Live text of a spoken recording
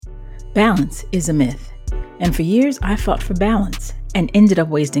Balance is a myth, and for years I fought for balance and ended up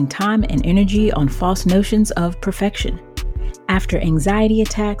wasting time and energy on false notions of perfection. After anxiety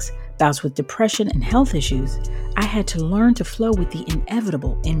attacks, bouts with depression, and health issues, I had to learn to flow with the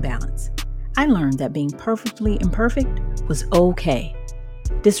inevitable imbalance. I learned that being perfectly imperfect was okay.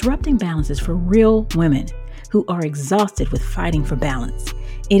 Disrupting balance is for real women who are exhausted with fighting for balance.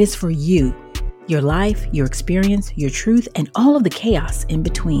 It is for you, your life, your experience, your truth, and all of the chaos in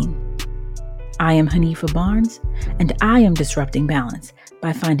between. I am Hanifa Barnes, and I am disrupting balance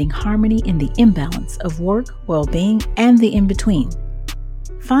by finding harmony in the imbalance of work, well-being, and the in-between.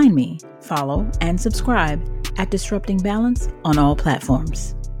 Find me, follow, and subscribe at Disrupting Balance on all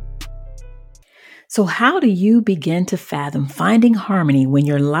platforms. So how do you begin to fathom finding harmony when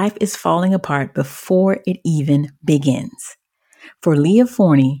your life is falling apart before it even begins? For Leah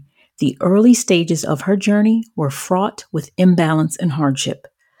Forney, the early stages of her journey were fraught with imbalance and hardship.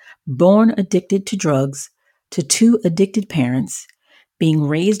 Born addicted to drugs, to two addicted parents, being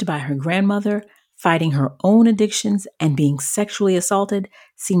raised by her grandmother, fighting her own addictions, and being sexually assaulted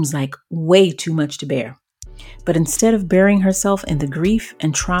seems like way too much to bear. But instead of burying herself in the grief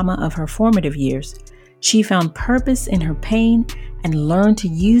and trauma of her formative years, she found purpose in her pain and learned to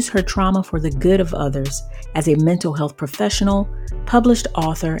use her trauma for the good of others as a mental health professional, published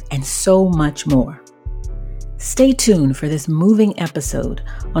author, and so much more. Stay tuned for this moving episode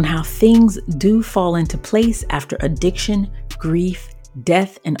on how things do fall into place after addiction, grief,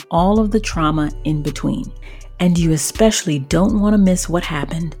 death, and all of the trauma in between. And you especially don't want to miss what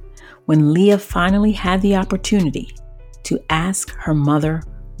happened when Leah finally had the opportunity to ask her mother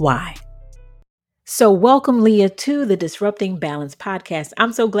why. So welcome, Leah, to the Disrupting Balance podcast.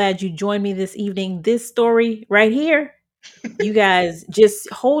 I'm so glad you joined me this evening. This story right here, you guys just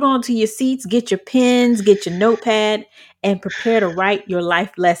hold on to your seats, get your pens, get your notepad, and prepare to write your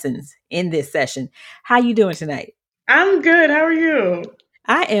life lessons in this session. How you doing tonight? I'm good. How are you?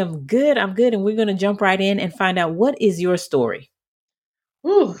 I am good. I'm good. And we're going to jump right in and find out, what is your story?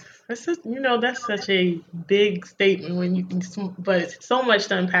 Ooh, that's such a big statement when you can, but it's so much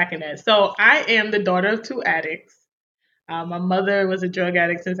to unpack in that. So I am the daughter of two addicts. My mother was a drug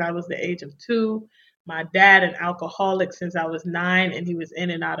addict since I was the age of 2. My dad, an alcoholic since I was 9, and he was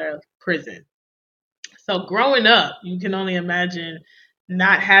in and out of prison. So growing up, you can only imagine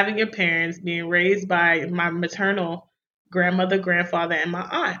not having your parents, being raised by my maternal grandmother, grandfather, and my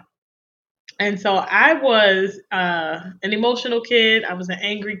aunt. And so I was an emotional kid. I was an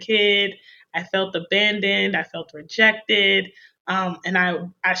angry kid. I felt abandoned. I felt rejected. And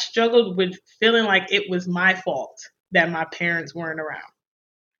I struggled with feeling like it was my fault that my parents weren't around.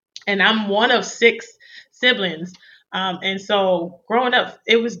 And I'm one of 6 siblings. And so growing up,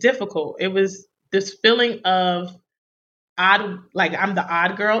 it was difficult. It was this feeling of odd, like I'm the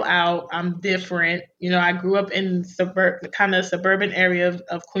odd girl out. I'm different. I grew up in suburban area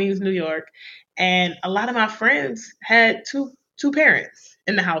of Queens, New York, and a lot of my friends had two parents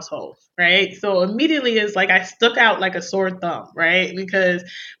in the household, right? So immediately it's like I stuck out like a sore thumb, right? Because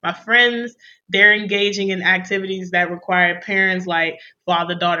my friends, they're engaging in activities that require parents like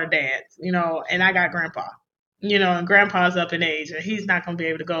father-daughter dance, and I got grandpa. And grandpa's up in age and he's not going to be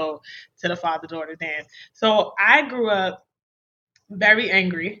able to go to the father-daughter dance. So I grew up very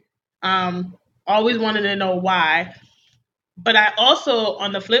angry, always wanted to know why. But I also,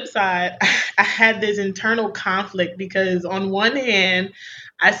 on the flip side, I had this internal conflict because on one hand,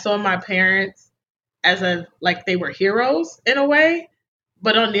 I saw my parents as like they were heroes in a way.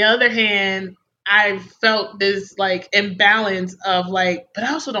 But on the other hand, I felt this like imbalance of like, but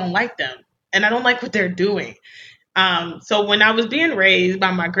I also don't like them and I don't like what they're doing. So when I was being raised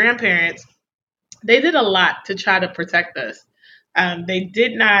by my grandparents, they did a lot to try to protect us. They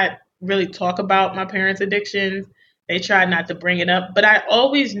did not really talk about my parents' addictions. They tried not to bring it up, but I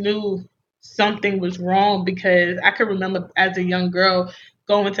always knew something was wrong because I could remember as a young girl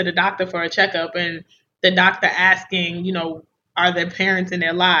going to the doctor for a checkup and the doctor asking, are their parents in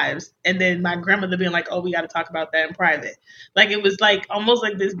their lives? And then my grandmother being like, oh, we got to talk about that in private. Like it was like almost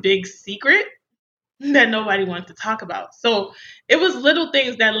like this big secret that nobody wanted to talk about. So it was little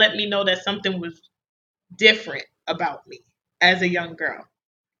things that let me know that something was different about me as a young girl.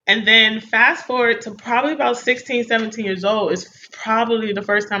 And then fast forward to probably about 16, 17 years old is probably the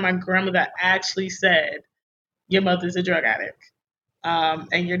first time my grandmother actually said, your mother's a drug addict.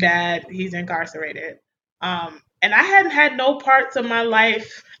 And your dad, he's incarcerated. And I hadn't had no parts of my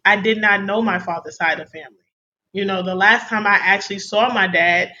life. I did not know my father's side of family. The last time I actually saw my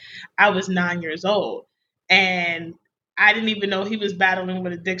dad, I was 9 years old. And I didn't even know he was battling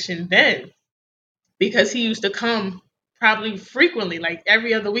with addiction then because he used to come probably frequently, like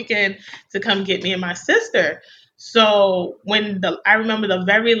every other weekend, to come get me and my sister. So I remember the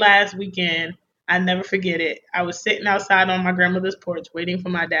very last weekend, I never forget it. I was sitting outside on my grandmother's porch waiting for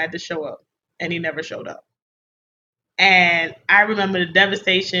my dad to show up, and he never showed up. And I remember the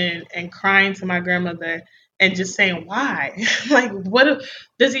devastation and crying to my grandmother and just saying, why? Like,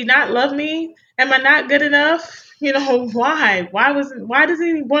 does he not love me? Am I not good enough? Why? Why does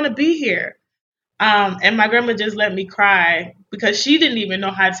he want to be here? And my grandma just let me cry because she didn't even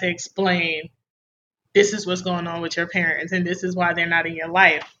know how to explain this is what's going on with your parents and this is why they're not in your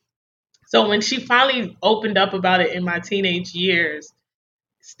life. So when she finally opened up about it in my teenage years,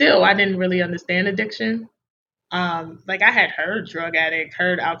 still I didn't really understand addiction. Like I had heard drug addict,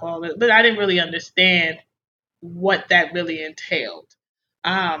 heard alcohol, but I didn't really understand what that really entailed.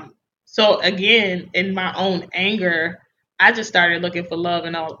 Um, so again, in my own anger, I just started looking for love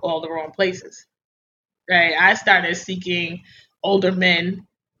in all the wrong places. Right? I started seeking older men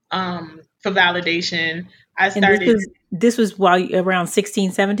for validation. I And started. this was while around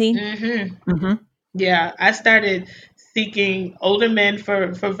 16, 17? hmm Mm-hmm. Yeah, I started seeking older men for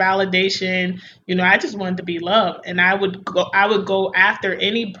validation. I just wanted to be loved, and I would go after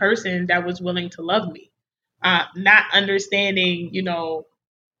any person that was willing to love me. Not understanding,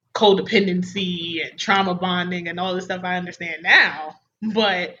 codependency and trauma bonding and all the stuff I understand now,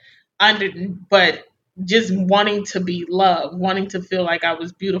 but under but just wanting to be loved, wanting to feel like I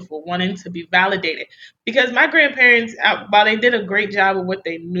was beautiful, wanting to be validated. Because my grandparents, while they did a great job of what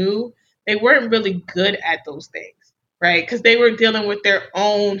they knew, they weren't really good at those things, right? Because they were dealing with their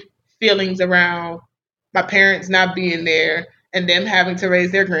own feelings around my parents not being there and them having to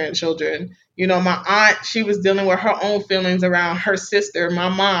raise their grandchildren. My aunt, she was dealing with her own feelings around her sister, my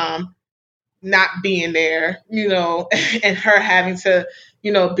mom, not being there, and her having to,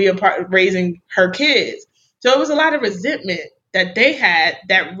 be a part of raising her kids. So it was a lot of resentment that they had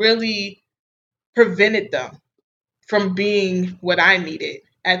that really prevented them from being what I needed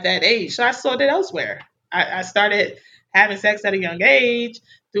at that age. So I sought it elsewhere. I started having sex at a young age,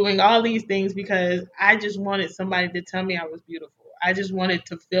 doing all these things because I just wanted somebody to tell me I was beautiful. I just wanted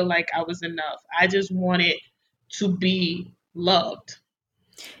to feel like I was enough. I just wanted to be loved.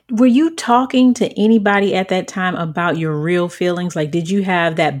 Were you talking to anybody at that time about your real feelings? Like, did you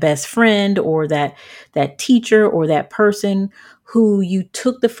have that best friend or that teacher or that person who you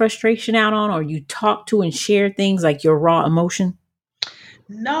took the frustration out on, or you talked to and shared things like your raw emotion?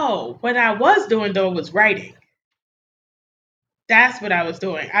 No, what I was doing though was writing. That's what I was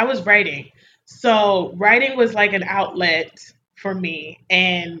doing. I was writing. So writing was like an outlet for me.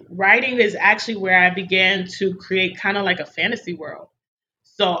 And writing is actually where I began to create kind of like a fantasy world.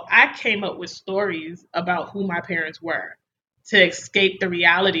 So I came up with stories about who my parents were to escape the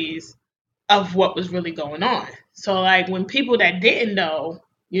realities of what was really going on. So like when people that didn't know,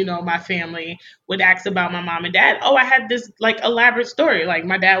 my family would ask about my mom and dad, oh, I had this like elaborate story. Like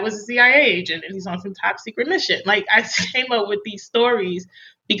my dad was a CIA agent and he's on some top secret mission. Like I came up with these stories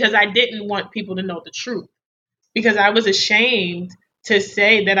because I didn't want people to know the truth. Because I was ashamed to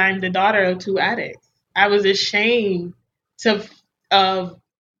say that I'm the daughter of two addicts. I was ashamed to of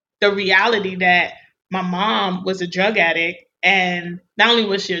the reality that my mom was a drug addict, and not only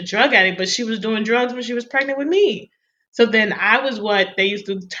was she a drug addict, but she was doing drugs when she was pregnant with me. So then I was what they used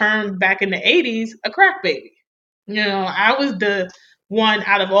to term back in the 80s a crack baby. I was the one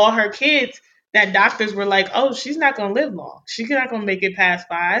out of all her kids that doctors were like, oh, she's not going to live long. She's not going to make it past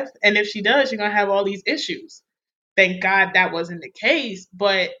 5. And if she does, she's going to have all these issues. Thank God that wasn't the case.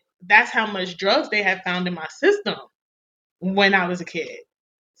 But that's how much drugs they had found in my system when I was a kid.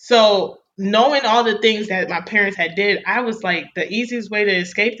 So knowing all the things that my parents had did, I was like, the easiest way to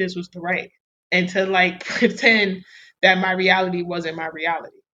escape this was to write and to like pretend that my reality wasn't my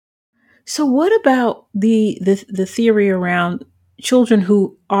reality. So what about the theory around children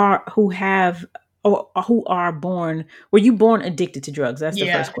who have or who are born, were you born addicted to drugs? That's the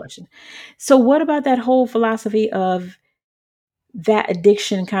Yeah, first question. So what about that whole philosophy of that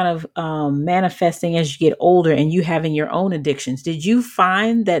addiction kind of manifesting as you get older and you having your own addictions? Did you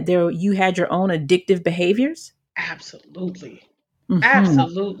find that you had your own addictive behaviors? absolutely. Hmm.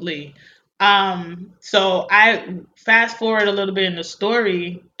 Absolutely. So I fast forward a little bit in the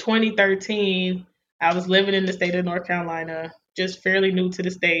story, 2013, I was living in the state of North Carolina, just fairly new to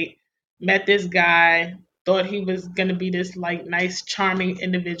the state, met this guy, thought he was gonna be this like nice, charming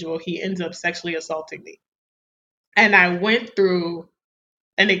individual. He ends up sexually assaulting me. And I went through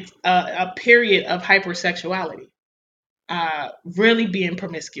a period of hypersexuality, really being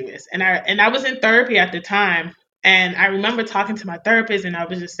promiscuous. And I was in therapy at the time, and I remember talking to my therapist, and I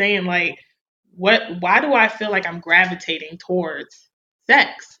was just saying like, why do I feel like I'm gravitating towards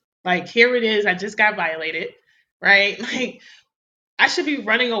sex? Like, here it is, I just got violated, right? Like, I should be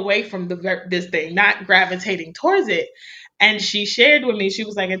running away from this thing, not gravitating towards it. And she shared with me, she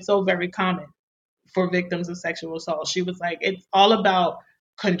was like, it's so very common for victims of sexual assault. She was like, it's all about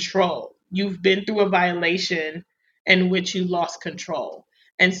control. You've been through a violation in which you lost control.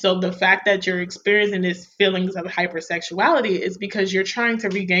 And so the fact that you're experiencing these feelings of hypersexuality is because you're trying to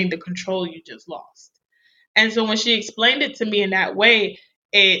regain the control you just lost. And so when she explained it to me in that way,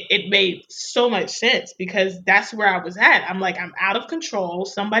 it made so much sense because that's where I was at. I'm like, I'm out of control.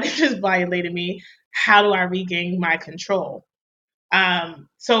 Somebody just violated me. How do I regain my control?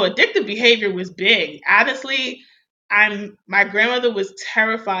 So addictive behavior was big. Honestly, my grandmother was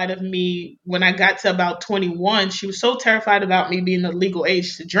terrified of me when I got to about 21. She was so terrified about me being the legal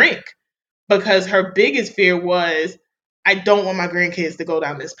age to drink because her biggest fear was I don't want my grandkids to go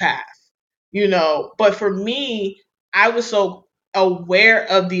down this path, you know. But for me, I was so aware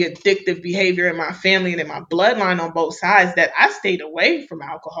of the addictive behavior in my family and in my bloodline on both sides that I stayed away from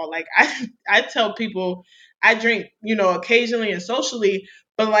alcohol. Like I tell people I drink, you know, occasionally and socially,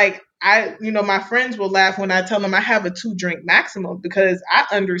 but like you know, my friends will laugh when I tell them I have a 2 drink maximum because I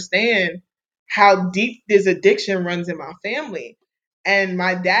understand how deep this addiction runs in my family. And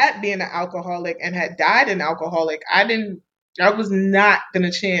my dad being an alcoholic and had died an alcoholic, I was not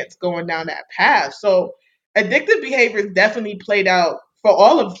gonna chance going down that path. So addictive behavior definitely played out for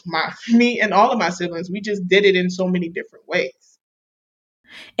all of me and all of my siblings. We just did it in so many different ways.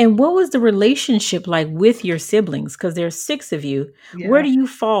 And what was the relationship like with your siblings? Because there's 6 of you. Where Yeah. do you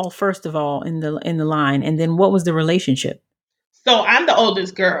fall first of all in the line, and then what was the relationship? So I'm the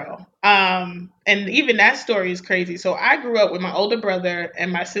oldest girl. And even that story is crazy. So I grew up with my older brother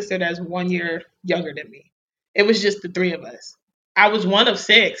and my sister that's 1 year younger than me. It was just the three of us. I was one of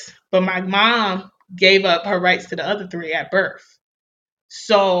 6, but my mom gave up her rights to the other 3 at birth.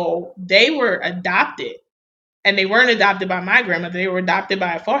 So they were adopted, and they weren't adopted by my grandmother, they were adopted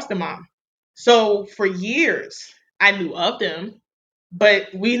by a foster mom. So for years, I knew of them, but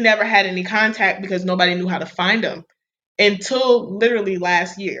we never had any contact because nobody knew how to find them until literally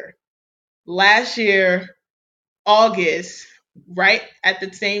last year. Last year, August, right at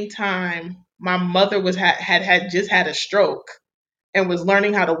the same time, my mother had just had a stroke and was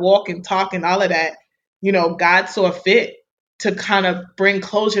learning how to walk and talk and all of that. You know, God saw fit to kind of bring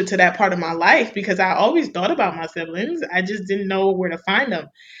closure to that part of my life because I always thought about my siblings. I just didn't know where to find them.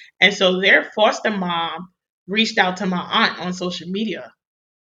 And so their foster mom reached out to my aunt on social media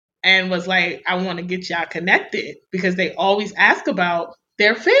and was like, I want to get y'all connected because they always ask about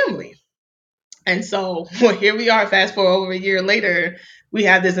their family. And so well, here we are, fast forward over a year later, we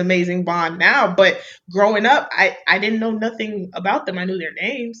have this amazing bond now. But growing up, I didn't know nothing about them. I knew their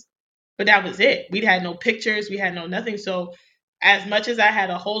names, but that was it. We had no pictures, we had no nothing. So as much as I had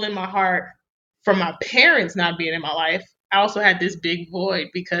a hole in my heart from my parents not being in my life, I also had this big void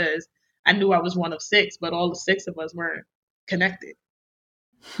because I knew I was one of 6, but all the 6 of us weren't connected.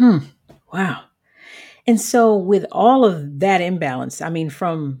 Hmm. Wow. And so with all of that imbalance, I mean,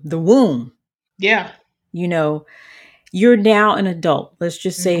 from the womb, Yeah. you know, you're now an adult, let's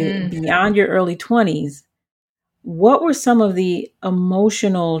just say Hmm. beyond your early 20s. What were some of the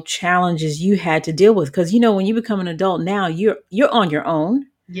emotional challenges you had to deal with? Because when you become an adult now, you're on your own.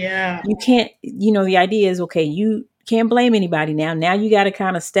 Yeah. You can't, the idea is okay, you can't blame anybody now. Now you got to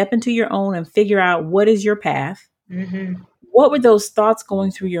kind of step into your own and figure out what is your path. Hmm. What were those thoughts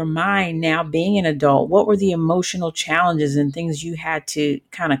going through your mind now being an adult? What were the emotional challenges and things you had to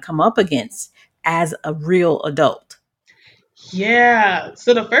kind of come up against as a real adult? Yeah.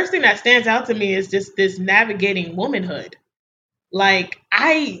 So the first thing that stands out to me is just this navigating womanhood. Like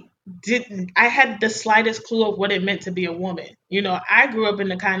I had the slightest clue of what it meant to be a woman. You know, I grew up in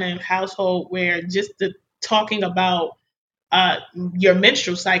the kind of household where just the talking about uh your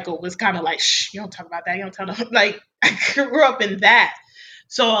menstrual cycle was kind of like, shh, you don't talk about that. You don't tell them. Like I grew up in that.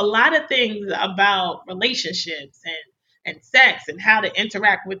 So a lot of things about relationships and sex and how to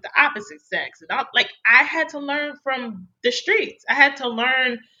interact with the opposite sex and all, like I had to learn from the streets. I had to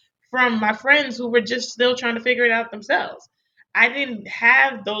learn from my friends who were just still trying to figure it out themselves. I didn't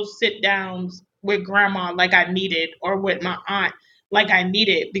have those sit downs with grandma like I needed or with my aunt like I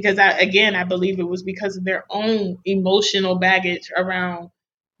needed because I believe it was because of their own emotional baggage around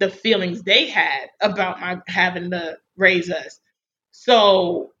the feelings they had about my having to raise us.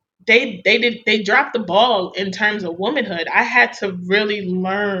 So they dropped the ball in terms of womanhood. I had to really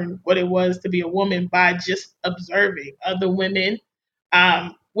learn what it was to be a woman by just observing other women,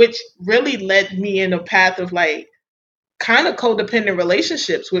 which really led me in a path of like kind of codependent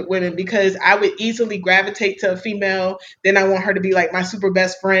relationships with women because I would easily gravitate to a female. Then I want her to be like my super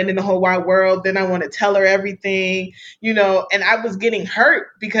best friend in the whole wide world. Then I want to tell her everything, and I was getting hurt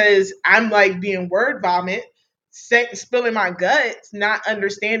because I'm like being word vomit, spilling my guts, not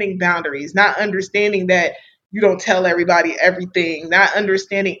understanding boundaries, not understanding that you don't tell everybody everything, not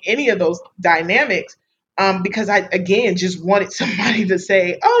understanding any of those dynamics. Because I, again, just wanted somebody to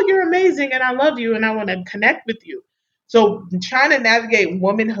say, oh, you're amazing and I love you and I want to connect with you. So trying to navigate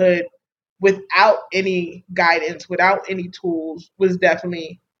womanhood without any guidance, without any tools was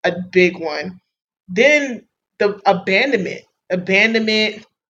definitely a big one. Then the abandonment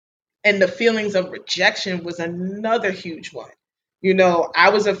and the feelings of rejection was another huge one. I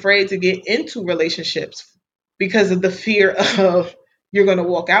was afraid to get into relationships because of the fear of you're going to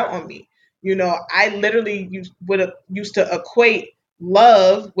walk out on me. I literally used to equate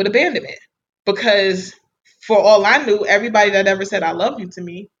love with abandonment because for all I knew, everybody that ever said I love you to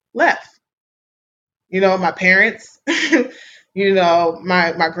me left. My parents,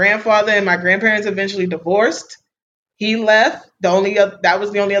 my grandfather and my grandparents eventually divorced. He left. That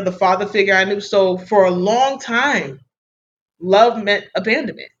was the only other father figure I knew. So for a long time, love meant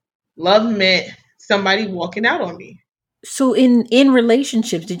abandonment. Love meant somebody walking out on me. So in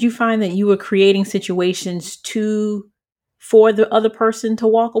relationships, did you find that you were creating situations to for the other person to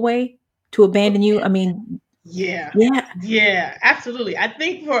walk away, to abandon you? I mean, Yeah. yeah. Yeah, absolutely. I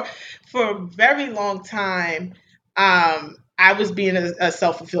think for a very long time, I was being a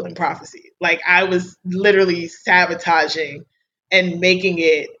self-fulfilling prophecy. Like I was literally sabotaging and making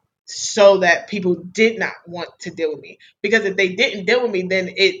it so that people did not want to deal with me. Because if they didn't deal with me, then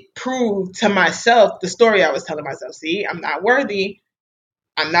it proved to myself the story I was telling myself. See, I'm not worthy.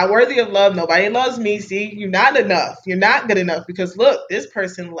 I'm not worthy of love. Nobody loves me. See, you're not enough. You're not good enough because look, this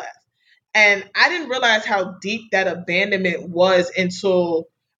person left. And I didn't realize how deep that abandonment was until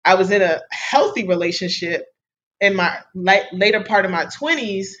I was in a healthy relationship in my later part of my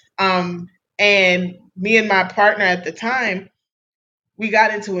 20s. And me and my partner at the time, we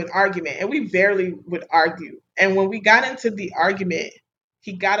got into an argument and we barely would argue. And when we got into the argument,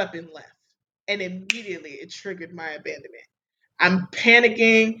 he got up and left. And immediately it triggered my abandonment. I'm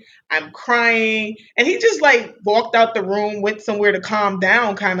panicking, I'm crying, and he just like walked out the room, went somewhere to calm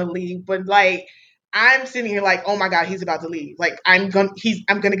down, kind of leave. But like, I'm sitting here like, oh my god, he's about to leave. Like I'm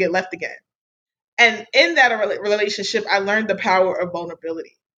gonna get left again. And in that relationship, I learned the power of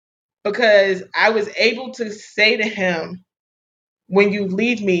vulnerability because I was able to say to him, when you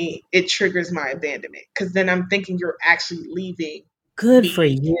leave me, it triggers my abandonment because then I'm thinking you're actually leaving Good for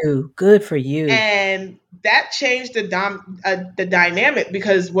me. you. Good for you. And that changed the dynamic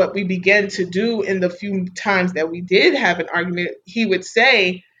because what we began to do in the few times that we did have an argument, he would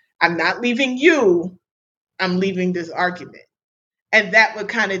say, I'm not leaving you, I'm leaving this argument. And that would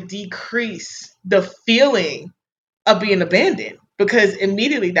kind of decrease the feeling of being abandoned because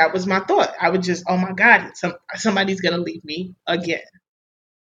immediately that was my thought. I would just, oh my God, somebody's going to leave me again.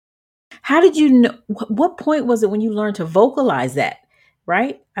 How did you know? What point was it when you learned to vocalize that?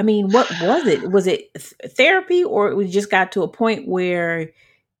 Right? I mean, what was it? Was it therapy, or it just got to a point where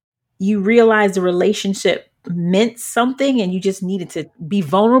you realized the relationship meant something and you just needed to be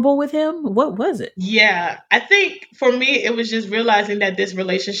vulnerable with him? What was it? Yeah, I think for me, it was just realizing that this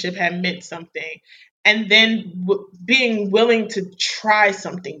relationship had meant something and then being willing to try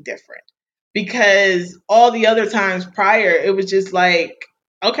something different. Because all the other times prior, it was just like,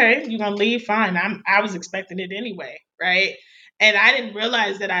 okay, you're going to leave, fine. I was expecting it anyway, right? And I didn't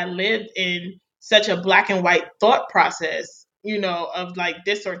realize that I lived in such a black and white thought process, of like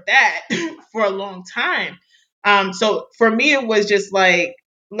this or that for a long time. So for me, it was just like,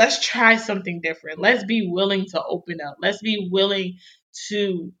 let's try something different. Let's be willing to open up. Let's be willing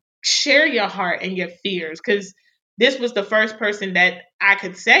to share your heart and your fears because this was the first person that I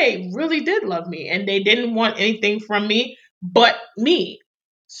could say really did love me and they didn't want anything from me but me.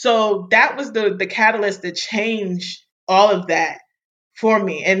 So that was the catalyst that changed all of that for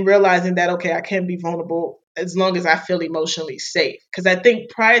me and realizing that okay, I can be vulnerable as long as I feel emotionally safe. Because I think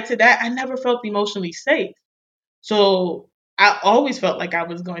prior to that, I never felt emotionally safe. So I always felt like I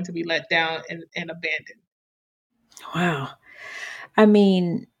was going to be let down and abandoned. Wow. I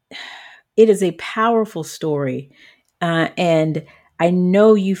mean, it is a powerful story. And I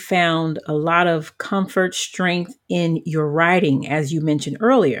know you found a lot of comfort, strength in your writing, as you mentioned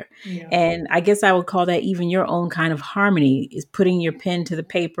earlier. Yeah. And I guess I would call that even your own kind of harmony is putting your pen to the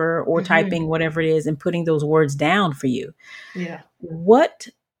paper or Hmm. typing whatever it is and putting those words down for you. Yeah. What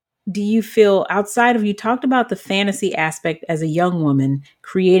do you feel outside of, you talked about the fantasy aspect as a young woman,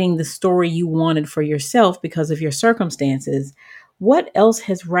 creating the story you wanted for yourself because of your circumstances. What else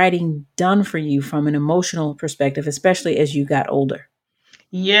has writing done for you from an emotional perspective, especially as you got older?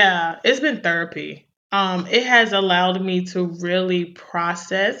 Yeah, it's been therapy. It has allowed me to really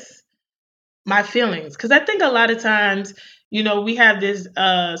process my feelings, because I think a lot of times, we have this,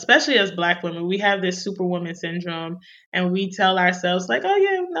 especially as Black women, we have this superwoman syndrome, and we tell ourselves like, oh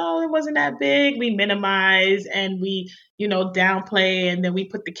yeah, no, it wasn't that big. We minimize and we, downplay, and then we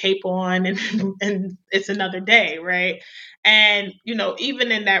put the cape on, and and it's another day, right? And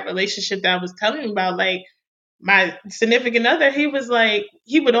even in that relationship that I was telling you about, like, my significant other, he was like,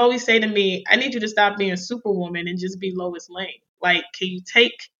 he would always say to me, I need you to stop being superwoman and just be Lois Lane. Like, can you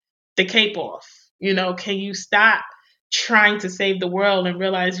take the cape off? Can you stop trying to save the world and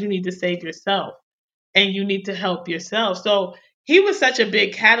realize you need to save yourself and you need to help yourself? So he was such a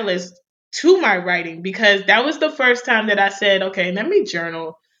big catalyst to my writing, because that was the first time that I said, okay, let me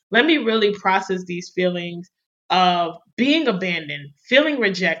journal. Let me really process these feelings of being abandoned, feeling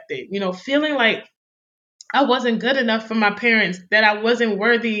rejected, feeling like I wasn't good enough for my parents, that I wasn't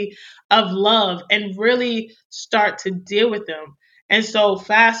worthy of love, and really start to deal with them. And so,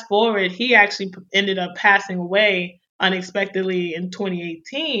 fast forward, he actually ended up passing away unexpectedly in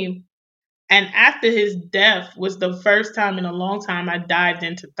 2018. And after his death was the first time in a long time I dived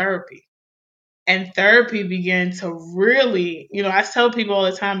into therapy. And therapy began to really, I tell people all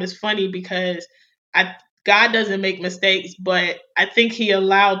the time, it's funny because I God doesn't make mistakes, but I think he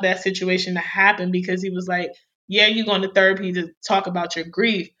allowed that situation to happen because he was like, yeah, you're going to therapy to talk about your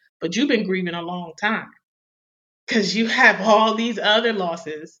grief, but you've been grieving a long time because you have all these other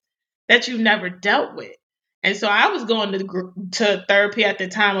losses that you've never dealt with. And so I was going to therapy at the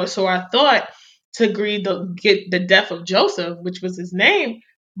time, or so I thought, to get the death of Joseph, which was his name.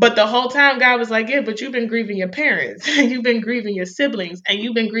 But the whole time, God was like, yeah, but you've been grieving your parents, and you've been grieving your siblings, and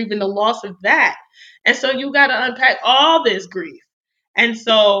you've been grieving the loss of that. And so you got to unpack all this grief. And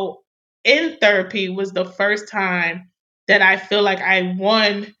so in therapy was the first time that I feel like I,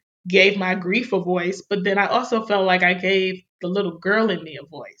 one, gave my grief a voice, but then I also felt like I gave the little girl in me a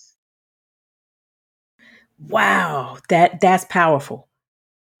voice. Wow, that's powerful.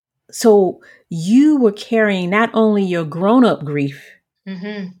 So you were carrying not only your grown-up grief,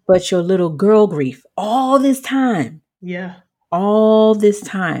 Mm-hmm. but your little girl grief all this time. Yeah. All this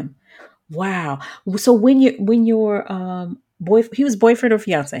time. Wow. So when your boy, he was boyfriend or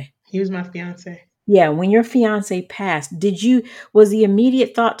fiance? He was my fiance. Yeah, when your fiance passed, was the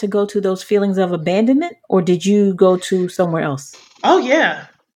immediate thought to go to those feelings of abandonment, or did you go to somewhere else? Oh yeah.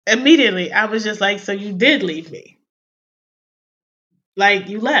 Immediately I was just like, so you did leave me. Like,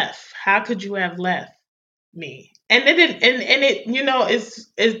 you left. How could you have left me? And it didn't, and it,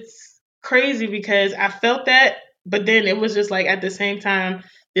 it's crazy because I felt that, but then it was just like at the same time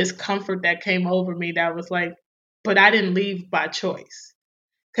this comfort that came over me that was like, but I didn't leave by choice.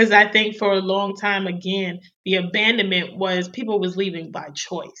 Because I think for a long time, again, the abandonment was people was leaving by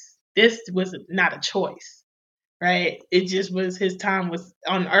choice. This was not a choice, right? It just was his time was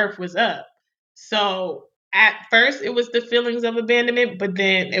on earth was up. So at first, it was the feelings of abandonment, but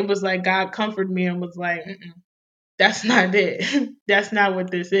then it was like God comforted me and was like, mm-mm, that's not it. That's not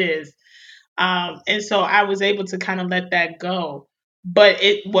what this is. And so I was able to kind of let that go. But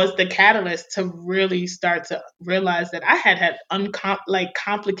it was the catalyst to really start to realize that I had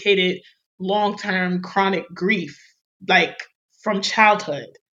complicated long term chronic grief, like from childhood,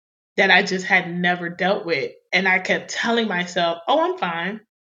 that I just had never dealt with. And I kept telling myself, oh, I'm fine.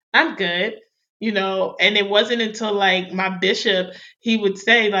 I'm good. And it wasn't until like my bishop, he would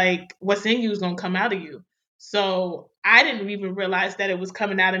say, like, what's in you is going to come out of you. So I didn't even realize that it was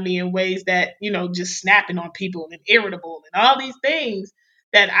coming out of me in ways that, just snapping on people and irritable and all these things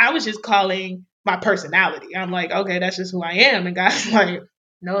that I was just calling my personality. I'm like, okay, that's just who I am. And God's like,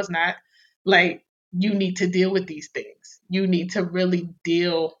 no, it's not. Like, you need to deal with these things. You need to really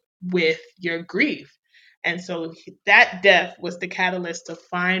deal with your grief. And so that death was the catalyst to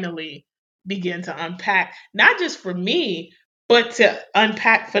finally begin to unpack, not just for me, but to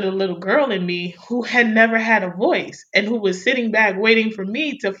unpack for the little girl in me who had never had a voice and who was sitting back waiting for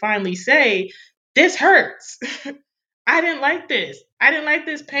me to finally say, this hurts. I didn't like this. I didn't like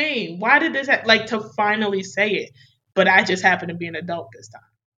this pain. Why did this like to finally say it? But I just happened to be an adult this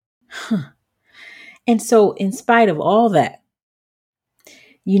time. And so, in spite of all that,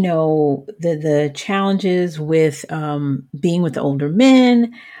 the challenges with being with older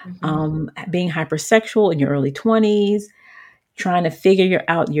men, Mm-hmm. being hypersexual in your early 20s, trying to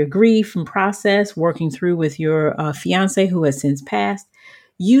out your grief and process, working through with your fiance who has since passed,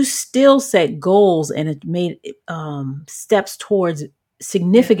 you still set goals and it made steps towards Yeah.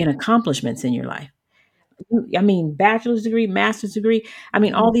 significant accomplishments in your life. I mean, bachelor's degree, master's degree, I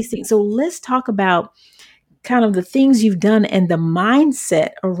mean, all Mhm. these things. So let's talk about kind of the things you've done and the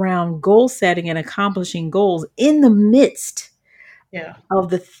mindset around goal setting and accomplishing goals in the midst Yeah. of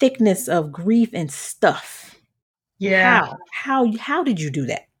the thickness of grief and stuff. Yeah. How did you do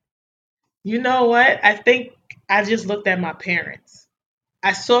that? You know what? I think I just looked at my parents.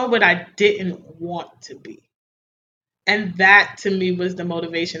 I saw what I didn't want to be. And that to me was the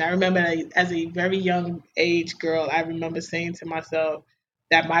motivation. I remember as a very young age girl, I remember saying to myself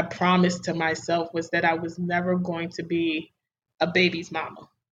that my promise to myself was that I was never going to be a baby's mama.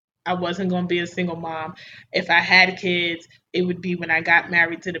 I wasn't going to be a single mom. If I had kids, it would be when I got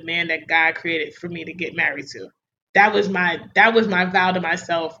married to the man that God created for me to get married to. That was my vow to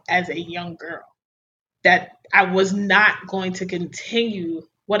myself as a young girl, that I was not going to continue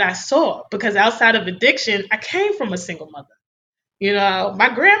what I saw, because outside of addiction, I came from a single mother.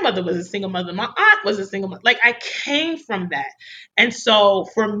 My grandmother was a single mother. My aunt was a single mother. Like, I came from that. And so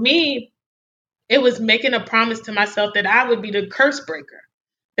for me, it was making a promise to myself that I would be the curse breaker,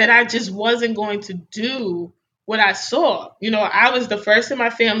 that I just wasn't going to do what I saw. I was the first in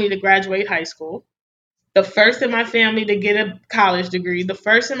my family to graduate high school, the first in my family to get a college degree, the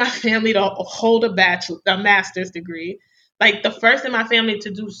first in my family to hold a master's degree, like the first in my family to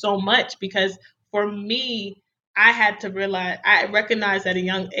do so much. Because for me, I recognized at a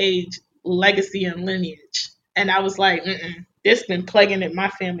young age legacy and lineage, and I was like, this been plaguing at my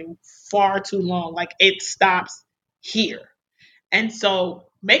family far too long. Like, it stops here. And so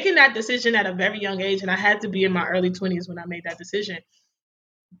making that decision at a very young age, and I had to be in my early 20s when I made that decision,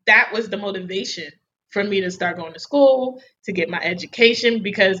 that was the motivation for me to start going to school, to get my education,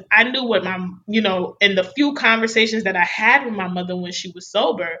 because I knew what in the few conversations that I had with my mother when she was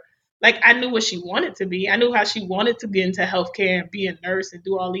sober, like, I knew what she wanted to be. I knew how she wanted to get into healthcare and be a nurse and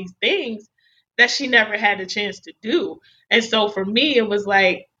do all these things that she never had a chance to do. And so for me, it was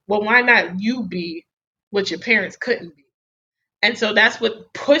like, well, why not you be what your parents couldn't be? And so that's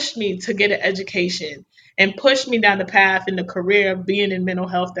what pushed me to get an education and pushed me down the path in the career of being in mental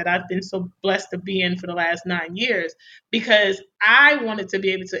health that I've been so blessed to be in for the last 9 years, because I wanted to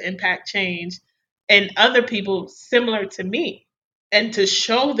be able to impact change in other people similar to me, and to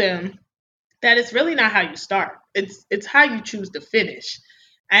show them that it's really not how you start. It's how you choose to finish.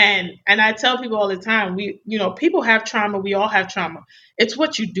 And I tell people all the time, people have trauma, we all have trauma. It's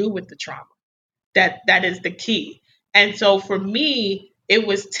what you do with the trauma that is the key. And so for me, it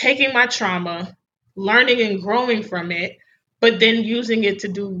was taking my trauma, learning and growing from it, but then using it to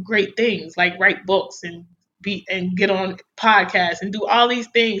do great things like write books and get on podcasts and do all these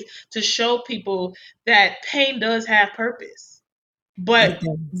things to show people that pain does have purpose. It But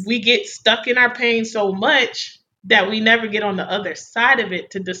does. we get stuck in our pain so much that we never get on the other side of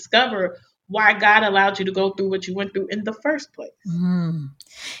it to discover why God allowed you to go through what you went through in the first place. Mm.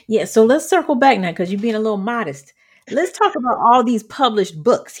 Yeah, so let's circle back now because you're being a little modest. Let's talk about all these published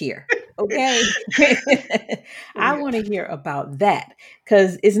books here. Okay. I Yeah. want to hear about that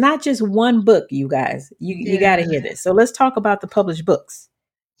because it's not just one book, you guys. You got to Yeah. hear this. So let's talk about the published books.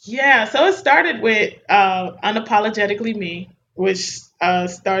 Yeah, so it started with Unapologetically Me, which I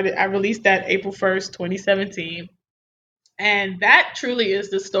released that April 1st, 2017. And that truly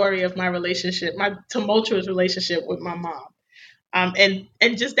is the story of my relationship, my tumultuous relationship with my mom.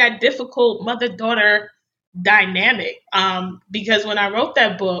 And just that difficult mother daughter dynamic. Because when I wrote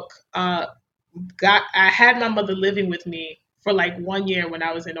that book, I had my mother living with me for like 1 year when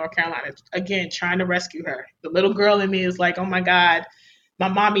I was in North Carolina, again, trying to rescue her. The little girl in me is like, oh my God, my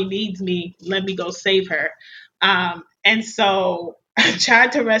mommy needs me. Let me go save her. And so I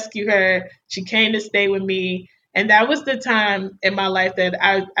tried to rescue her. She came to stay with me. And that was the time in my life that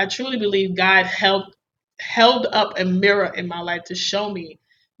I truly believe God held up a mirror in my life to show me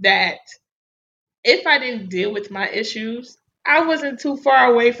that if I didn't deal with my issues, I wasn't too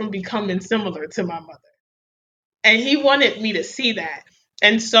far away from becoming similar to my mother. And he wanted me to see that.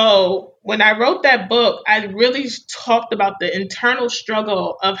 And so when I wrote that book, I really talked about the internal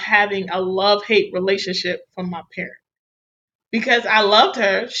struggle of having a love hate relationship from my parent. Because I loved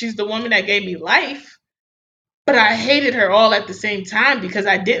her, she's the woman that gave me life, but I hated her all at the same time because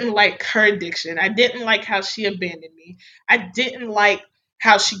I didn't like her addiction. I didn't like how she abandoned me. I didn't like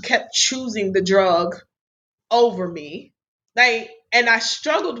how she kept choosing the drug over me. And I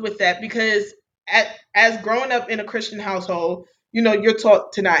struggled with that because as growing up in a Christian household, you're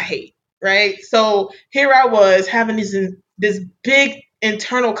taught to not hate, right? So here I was having this big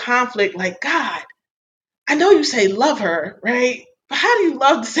internal conflict, like, God, I know you say love her, right? but how do you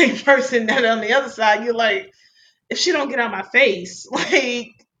love the same person that on the other side you're like, if she don't get out my face,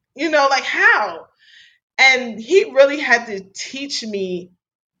 like, like how? And he really had to teach me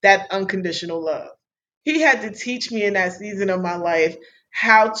that unconditional love. He had to teach me in that season of my life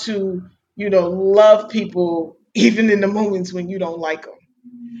how to, love people even in the moments when you don't like them.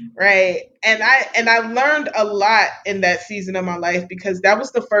 Right. And I learned a lot in that season of my life because that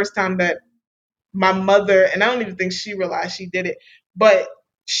was the first time that my mother, and I don't even think she realized she did it, but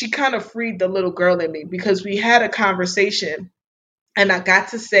she kind of freed the little girl in me because we had a conversation and I got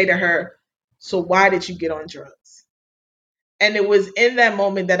to say to her, so why did you get on drugs? And it was in that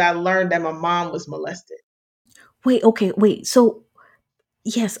moment that I learned that my mom was molested. Wait, okay, wait. So,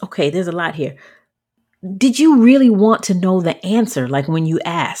 yes, okay, there's a lot here. Did you really want to know the answer? Like when you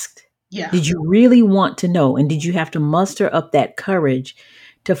asked, Yeah. did you really want to know? And did you have to muster up that courage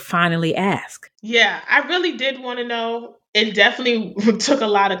to finally ask? Yeah, I really did want to know. It definitely took a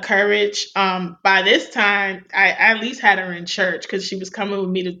lot of courage. By this time, I at least had her in church because she was coming with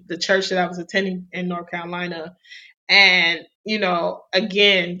me to the church that I was attending in North Carolina. And,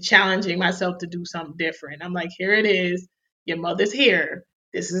 again, challenging myself to do something different. I'm like, here it is. Your mother's here.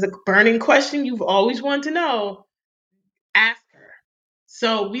 This is a burning question you've always wanted to know. Ask her.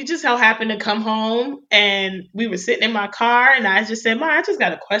 So we just so happened to come home and we were sitting in my car and I just said, Ma, I just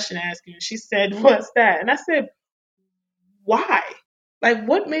got a question to ask you. And she said, what's that? And I said, why? Like,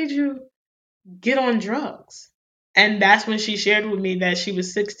 what made you get on drugs? And that's when she shared with me that she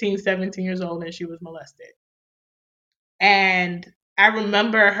was 16, 17 years old and she was molested. And I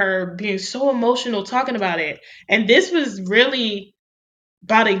remember her being so emotional talking about it. And this was really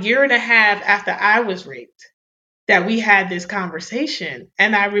about a year and a half after I was raped that we had this conversation.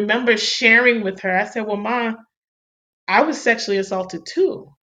 And I remember sharing with her, I said, well, Mom, I was sexually assaulted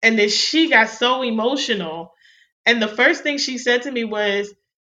too. And then she got so emotional. And the first thing she said to me was,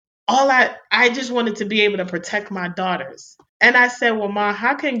 I just wanted to be able to protect my daughters. And I said, well, Mom,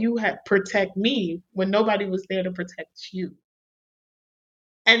 how can you protect me when nobody was there to protect you?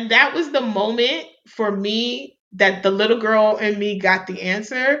 And that was the moment for me that the little girl in me got the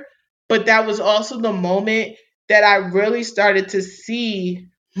answer. But that was also the moment that I really started to see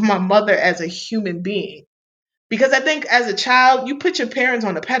my mother as a human being. Because I think as a child, you put your parents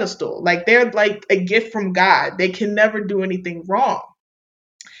on a pedestal. Like they're like a gift from God. They can never do anything wrong.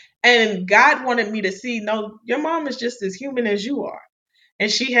 And God wanted me to see, no, your mom is just as human as you are. And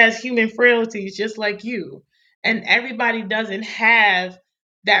she has human frailties just like you. And everybody doesn't have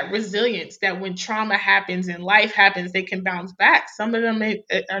that resilience that when trauma happens and life happens, they can bounce back. Some of them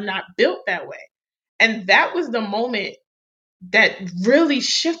are not built that way. And that was the moment that really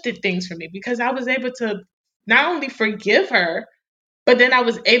shifted things for me because I was able to not only forgive her, but then I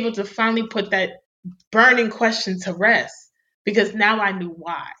was able to finally put that burning question to rest because now I knew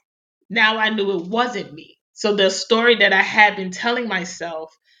why. Now I knew it wasn't me. So the story that I had been telling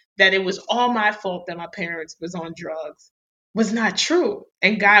myself that it was all my fault that my parents was on drugs was not true.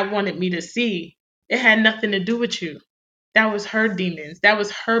 And God wanted me to see it had nothing to do with you. That was her demons. That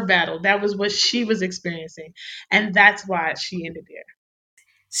was her battle. That was what she was experiencing. And that's why she ended there.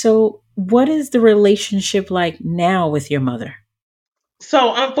 So, what is the relationship like now with your mother?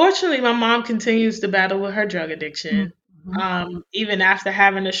 So unfortunately, my mom continues to battle with her drug addiction. Mhm. Even after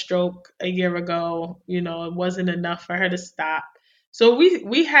having a stroke a year ago, it wasn't enough for her to stop. So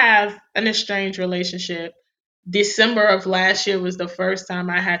we have an estranged relationship. December of last year was the first time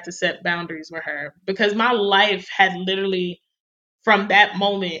I had to set boundaries with her because my life had literally from that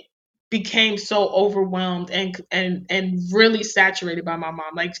moment became so overwhelmed and really saturated by my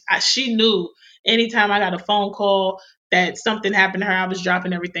mom. Like she knew anytime I got a phone call that something happened to her, I was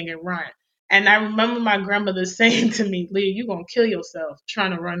dropping everything and run. And I remember my grandmother saying to me, Leah, you're going to kill yourself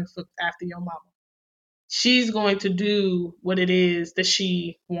trying to run after your mama. She's going to do what it is that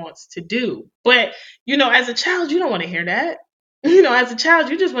she wants to do. But, as a child, you don't want to hear that. As a child,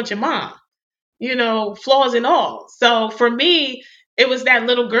 you just want your mom, flaws and all. So for me, it was that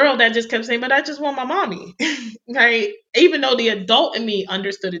little girl that just kept saying, but I just want my mommy. Right? Even though the adult in me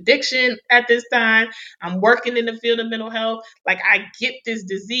understood addiction at this time, I'm working in the field of mental health. Like I get this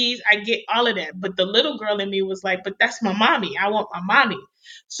disease, I get all of that. But the little girl in me was like, but that's my mommy. I want my mommy.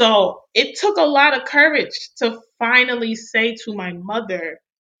 So it took a lot of courage to finally say to my mother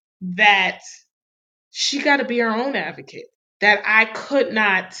that she got to be her own advocate, that I could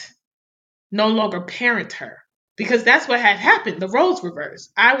not no longer parent her because that's what had happened. The roles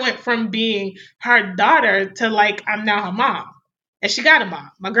reversed. I went from being her daughter to like I'm now her mom, and she got a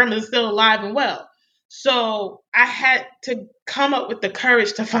mom. My grandmother's still alive and well. So I had to come up with the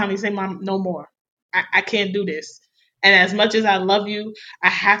courage to finally say, Mom, no more. I can't do this. And as much as I love you, I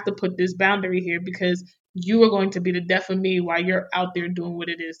have to put this boundary here because you are going to be the death of me while you're out there doing what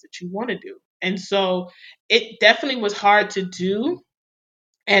it is that you want to do. And so it definitely was hard to do.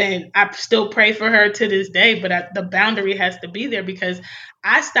 And I still pray for her to this day, but the boundary has to be there because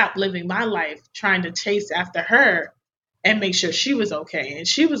I stopped living my life trying to chase after her and make sure she was okay. And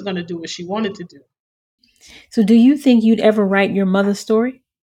she was going to do what she wanted to do. So do you think you'd ever write your mother's story?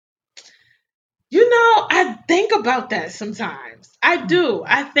 I think about that sometimes. I do.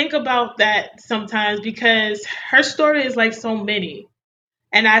 I think about that sometimes because her story is like so many.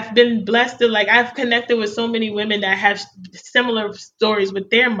 And I've been blessed to I've connected with so many women that have similar stories with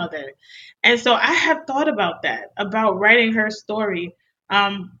their mother. And so I have thought about that, about writing her story.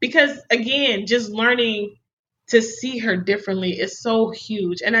 Because again, just learning to see her differently is so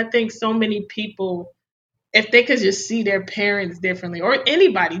huge. And I think so many people, if they could just see their parents differently or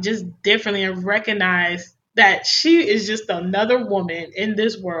anybody just differently and recognize that she is just another woman in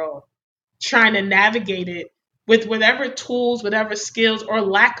this world trying to navigate it with whatever tools, whatever skills or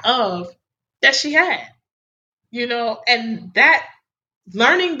lack of that she had, and that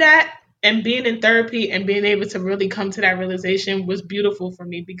learning that and being in therapy and being able to really come to that realization was beautiful for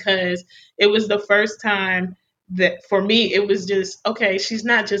me because it was the first time that for me, it was just, okay, she's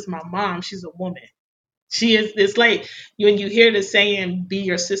not just my mom, she's a woman. She is, it's like when you hear the saying, be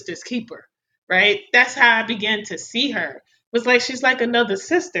your sister's keeper, right? That's how I began to see her. It was like, she's like another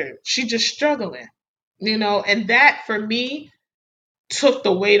sister. She just struggling, and that for me took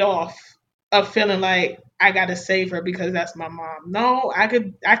the weight off of feeling like I got to save her because that's my mom. No, I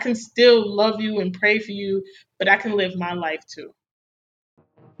can still love you and pray for you, but I can live my life too.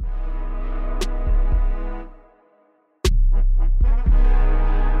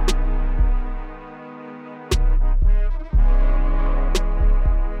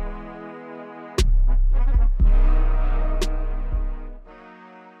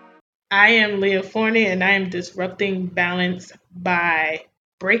 I am Leah Forney, and I am disrupting balance by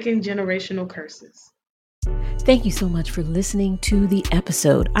breaking generational curses. Thank you so much for listening to the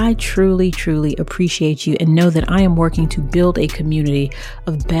episode. I truly, truly appreciate you and know that I am working to build a community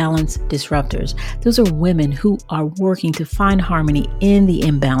of balance disruptors. Those are women who are working to find harmony in the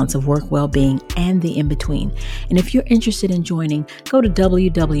imbalance of work well-being and the in-between. And if you're interested in joining, go to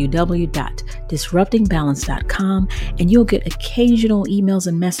www.disruptingbalance.com and you'll get occasional emails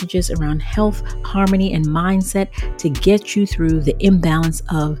and messages around health, harmony, and mindset to get you through the imbalance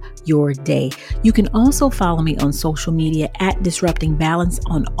of your day. You can also follow me on social media at Disrupting Balance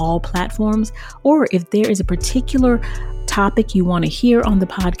on all platforms, or if there is a particular topic you want to hear on the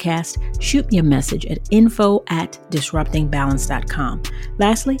podcast, shoot me a message at info@disruptingbalance.com.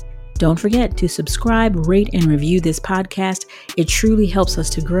 Lastly, don't forget to subscribe, rate, and review this podcast. It truly helps us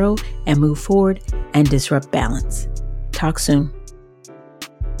to grow and move forward and disrupt balance. Talk soon.